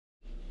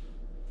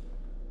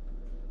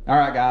All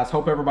right, guys.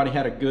 Hope everybody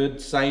had a good,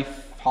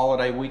 safe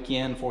holiday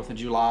weekend, 4th of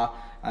July.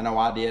 I know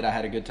I did. I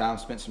had a good time,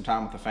 spent some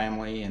time with the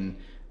family and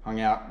hung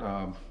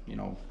out,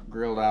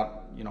 grilled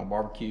out,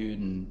 barbecued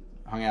and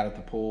hung out at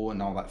the pool and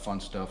all that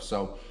fun stuff.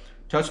 So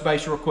touch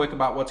base real quick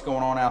about what's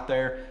going on out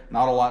there.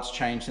 Not a lot's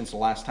changed since the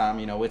last time.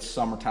 It's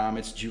summertime,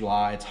 it's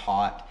July, it's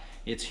hot,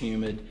 it's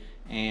humid,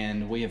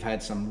 and we have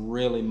had some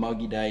really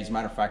muggy days.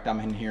 Matter of fact, I'm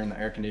in here in the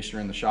air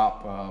conditioner in the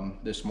shop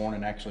this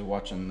morning, actually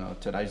watching.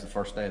 Today's the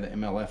first day of the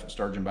MLF at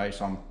Sturgeon Bay,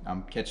 so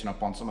I'm catching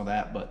up on some of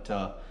that.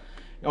 But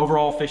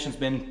overall, fishing's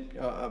been,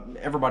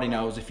 everybody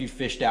knows, if you've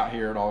fished out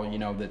here at all, you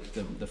know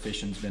that the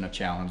fishing's been a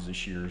challenge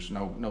this year. It's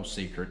no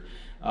secret.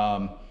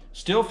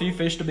 Still a few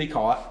fish to be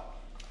caught.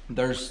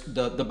 There's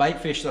the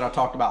bait fish that I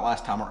talked about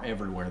last time are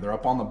everywhere. They're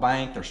up on the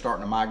bank. They're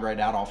starting to migrate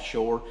out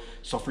offshore.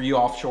 So for you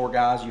offshore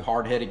guys, you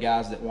hard-headed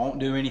guys that won't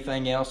do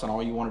anything else and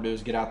all you want to do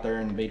is get out there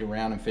and beat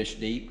around and fish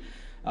deep,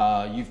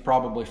 you've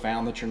probably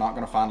found that you're not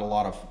going to find a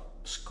lot of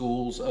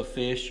schools of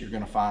fish. You're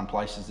going to find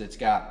places that's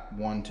got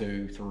 1,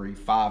 2, 3,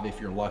 5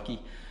 if you're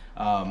lucky.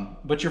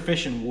 But you're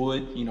fishing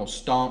wood,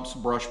 stumps,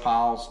 brush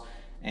piles,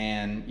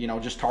 and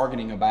just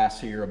targeting a bass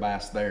here, a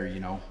bass there,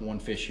 one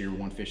fish here,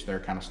 one fish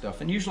there kind of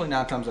stuff. And usually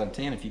 9 times out of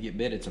 10, if you get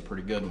bit, it's a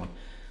pretty good one.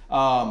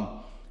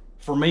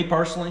 For me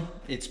personally,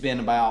 it's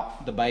been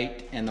about the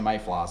bait and the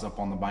mayflies up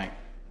on the bank.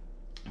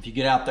 If you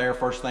get out there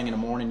first thing in the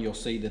morning, you'll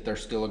see that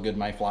there's still a good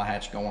mayfly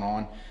hatch going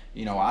on.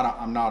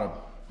 I'm not a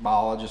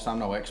biologist, I'm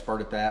no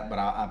expert at that, but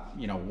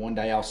one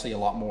day I'll see a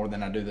lot more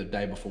than I do the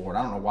day before. And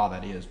I don't know why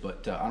that is,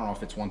 but I don't know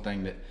if it's one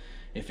thing that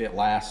if it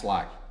lasts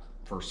like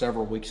for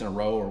several weeks in a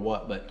row or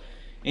what, but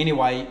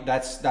anyway,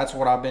 that's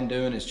what I've been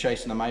doing, is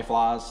chasing the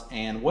mayflies.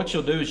 And what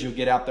you'll do is you'll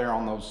get out there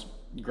on those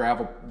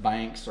gravel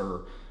banks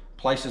or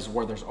places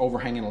where there's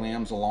overhanging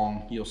limbs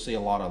along. You'll see a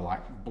lot of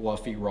like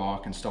bluffy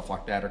rock and stuff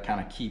like that are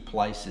kind of key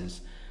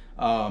places.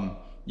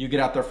 You get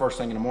out there first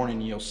thing in the morning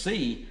and you'll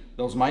see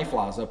those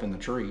mayflies up in the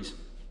trees.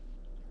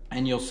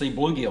 And you'll see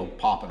bluegill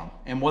popping them.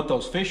 And what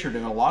those fish are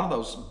doing, a lot of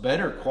those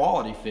better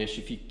quality fish,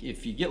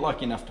 if you get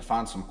lucky enough to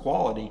find some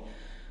quality,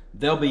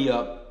 they'll be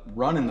up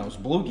running those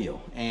bluegill.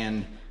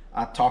 And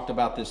I talked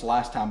about this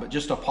last time, but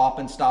just a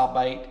popping style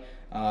bait,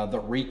 the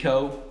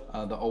Rico,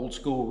 the old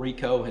school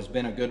Rico has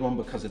been a good one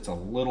because it's a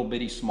little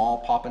bitty small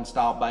popping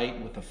style bait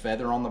with a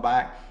feather on the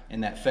back,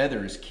 and that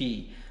feather is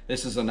key.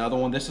 This is another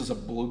one. This is a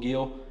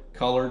bluegill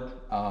colored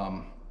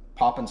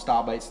popping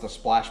style bait's the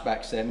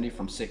Splashback 70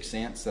 from 6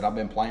 Cents that I've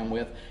been playing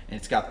with, and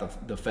it's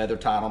got the feather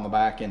tied on the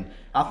back. And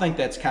I think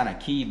that's kind of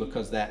key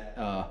because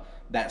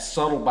that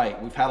subtle bait,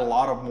 we've had a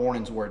lot of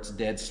mornings where it's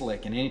dead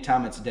slick, and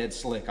anytime it's dead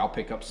slick, I'll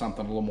pick up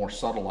something a little more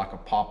subtle like a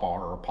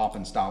pop-ar or a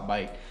popping style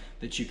bait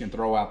that you can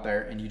throw out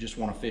there, and you just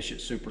want to fish it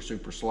super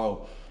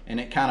slow. And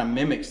it kind of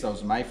mimics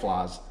those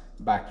mayflies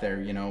back there,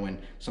 and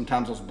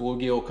sometimes those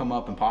bluegill come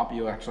up and pop.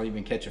 You'll actually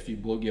even catch a few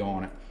bluegill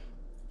on it.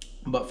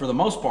 But for the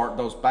most part,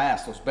 those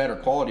bass, those better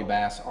quality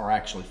bass, are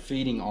actually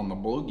feeding on the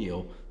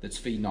bluegill that's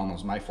feeding on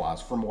those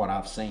mayflies from what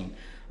I've seen.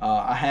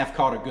 I have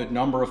caught a good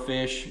number of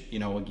fish,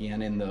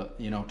 again in the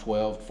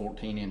 12 to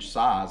 14 inch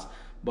size.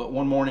 But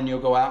one morning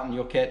you'll go out and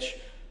you'll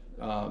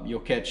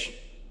catch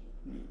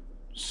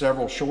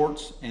several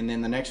shorts, and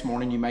then the next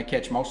morning you may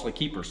catch mostly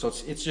keepers. So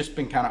it's just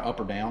been kind of up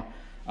or down.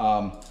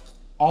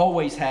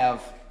 Always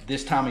have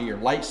this time of year,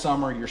 late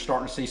summer, you're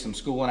starting to see some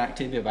schooling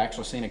activity. I've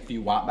actually seen a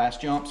few white bass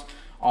jumps.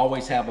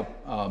 Always have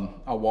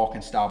a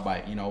walking style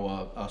bait,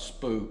 a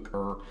spook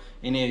or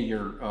any of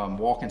your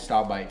walking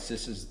style baits.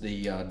 This is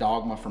the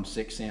Dogma from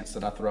 6 Cents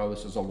that I throw.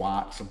 This is a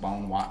white, it's a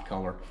bone white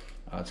color.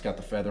 It's got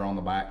the feather on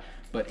the back.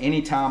 But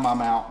anytime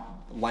I'm out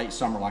late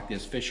summer like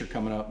this, fish are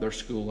coming up, they're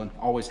schooling.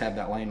 Always have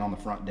that laying on the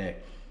front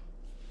deck.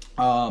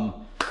 The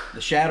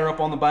shad are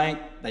up on the bank.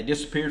 They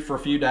disappeared for a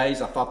few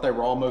days. I thought they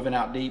were all moving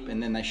out deep,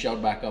 and then they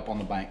showed back up on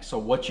the bank. So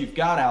what you've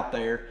got out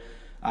there,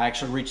 I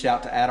actually reached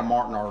out to Adam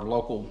Martin, our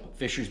local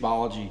fisheries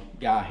biology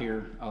guy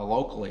here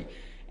locally.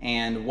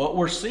 And what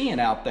we're seeing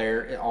out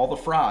there, all the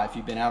fry, if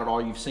you've been out at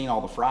all, you've seen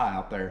all the fry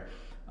out there.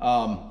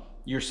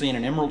 You're seeing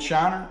an emerald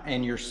shiner,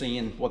 and you're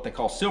seeing what they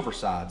call silver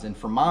sides. And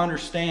from my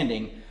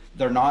understanding,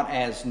 they're not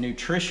as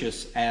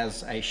nutritious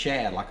as a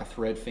shad, like a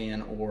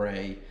threadfin or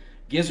a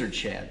gizzard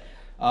shad.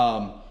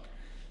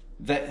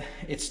 That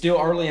it's still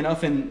early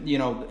enough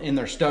in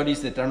their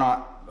studies that they're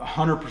not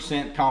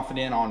 100%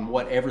 confident on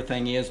what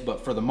everything is,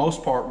 but for the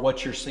most part,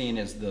 what you're seeing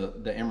is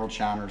the emerald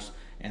shiners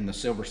and the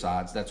silver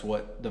sides. That's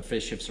what the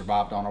fish have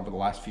survived on over the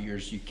last few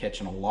years. You're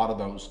catching a lot of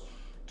those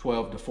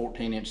 12 to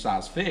 14 inch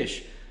size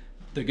fish.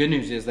 The good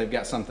news is they've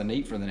got something to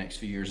eat for the next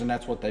few years, and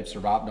that's what they've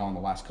survived on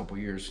the last couple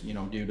of years,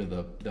 due to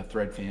the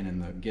threadfin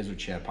and the gizzard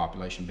shad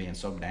population being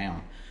so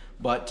down.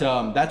 But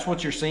that's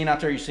what you're seeing out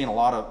there. You're seeing a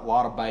lot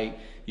of bait.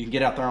 You can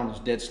get out there on those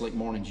dead slick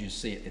mornings, you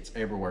see it. It's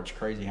everywhere. It's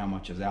crazy how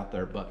much is out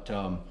there. But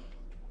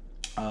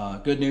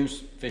good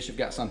news, fish have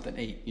got something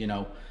to eat,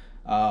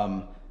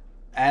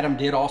 Adam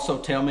did also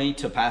tell me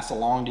to pass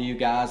along to you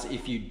guys,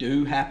 if you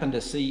do happen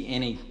to see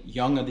any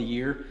young of the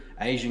year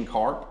Asian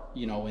carp,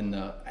 in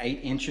the 8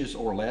 inches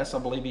or less, I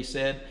believe he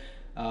said,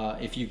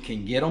 if you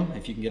can get them,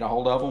 if you can get a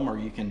hold of them, or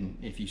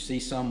if you see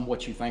some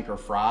what you think are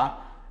fry,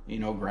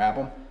 grab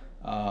them.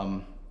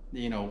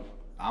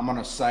 I'm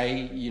gonna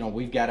say,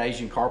 we've got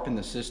Asian carp in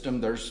the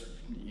system. There's,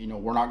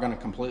 we're not gonna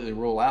completely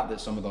rule out that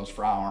some of those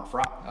fry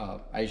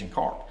aren't Asian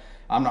carp.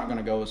 I'm not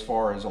gonna go as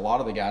far as a lot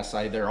of the guys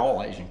say they're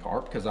all Asian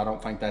carp, because I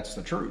don't think that's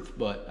the truth.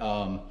 But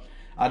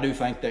I do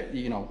think that,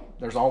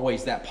 there's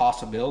always that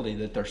possibility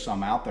that there's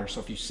some out there. So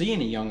if you see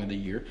any young of the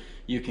year,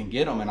 you can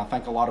get them. And I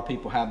think a lot of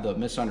people have the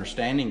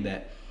misunderstanding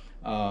that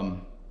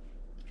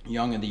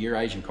young of the year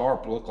Asian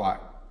carp look like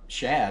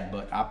shad,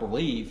 but I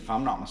believe, if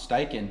I'm not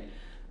mistaken,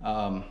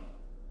 a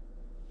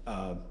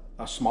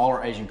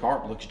smaller Asian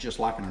carp looks just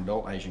like an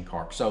adult Asian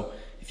carp. So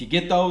if you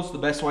get those, the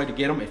best way to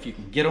get them, if you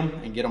can get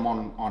them and get them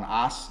on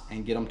ice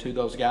and get them to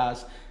those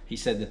guys, he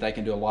said that they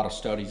can do a lot of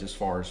studies as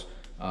far as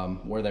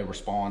where they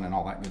respond and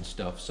all that good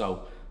stuff.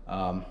 So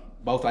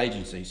both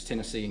agencies,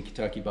 Tennessee and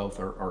Kentucky, both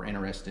are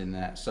interested in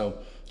that. So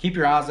keep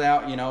your eyes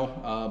out,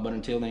 but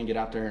until then, get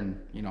out there and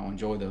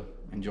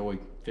enjoy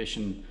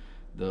fishing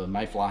the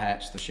mayfly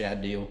hatch, the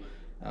shad deal.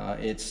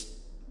 It's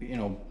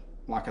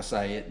like I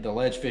say, the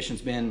ledge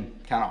fishing's been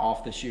kind of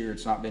off this year.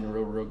 It's not been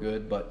real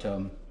good, but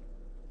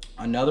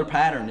another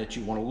pattern that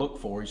you want to look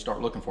for, you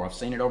start looking for, I've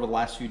seen it over the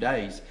last few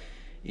days,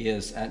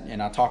 is,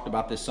 and I talked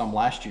about this some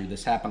last year,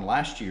 this happened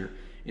last year,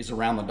 is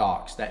around the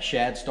docks. That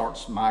shad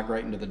starts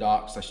migrating to the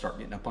docks. They start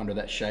getting up under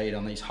that shade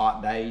on these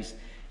hot days,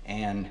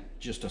 and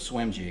just a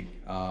swim jig.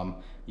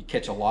 You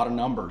catch a lot of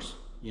numbers,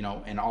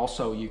 and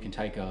also you can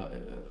take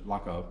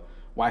like a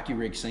wacky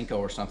rig Senko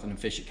or something and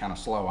fish it kind of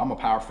slow. I'm a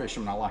power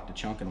fisherman. I like to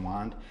chunk and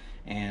wind,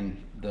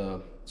 and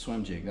the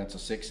swim jig, that's a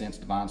 6-inch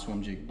Divine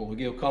swim jig,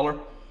 bluegill color.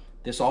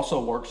 This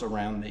also works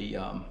around the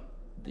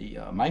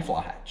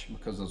mayfly hatch,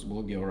 because those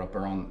bluegill are up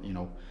there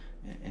on,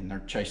 and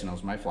they're chasing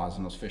those mayflies,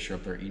 and those fish are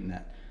up there eating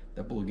that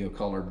bluegill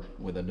colored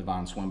with a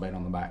Divine swim bait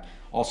on the back.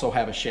 Also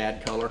have a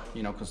shad color,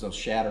 because those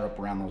shad are up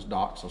around those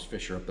docks. Those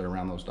fish are up there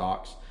around those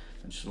docks.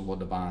 And just a little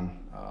Divine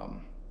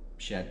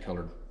shad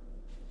colored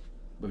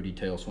booty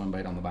tail swim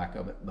bait on the back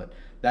of it. But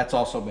that's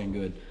also been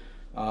good.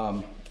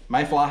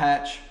 Mayfly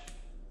hatch,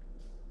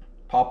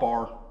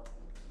 popper,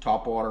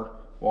 topwater,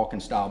 walking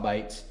style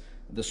baits.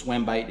 The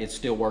swim bait, it's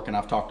still working.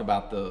 I've talked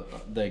about the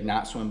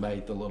Ignite swim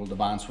bait, the little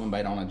Divine swim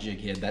bait on a jig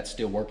head. That's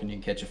still working. You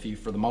can catch a few.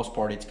 For the most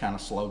part, it's kind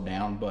of slowed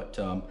down, but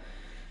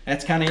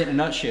that's kind of it in a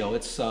nutshell.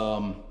 It's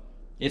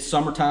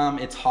summertime.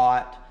 It's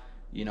hot.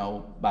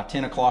 By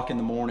 10 o'clock in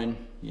the morning,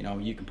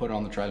 you can put it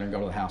on the trailer and go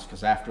to the house,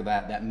 because after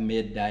that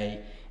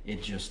midday,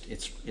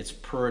 it's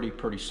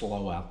pretty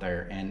slow out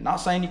there. And not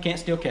saying you can't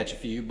still catch a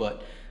few,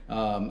 but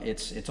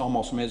it's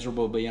almost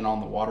miserable being on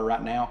the water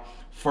right now.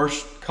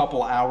 First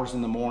couple of hours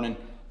in the morning,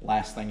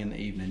 last thing in the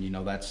evening.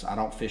 I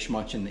don't fish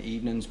much in the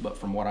evenings, but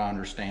from what I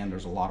understand,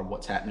 there's a lot of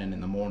what's happening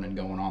in the morning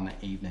going on the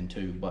evening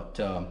too. But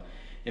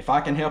if I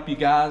can help you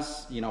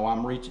guys,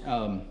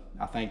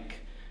 I think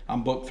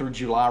I'm booked through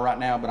July right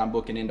now, but I'm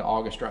booking into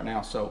August right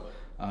now. So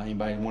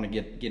anybody want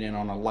to get in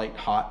on a late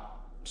hot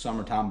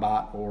summertime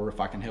bite, or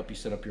if I can help you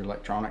set up your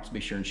electronics, be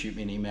sure and shoot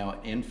me an email at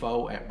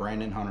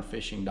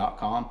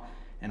info@brandonhunterfishing.com,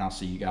 and I'll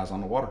see you guys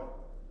on the water.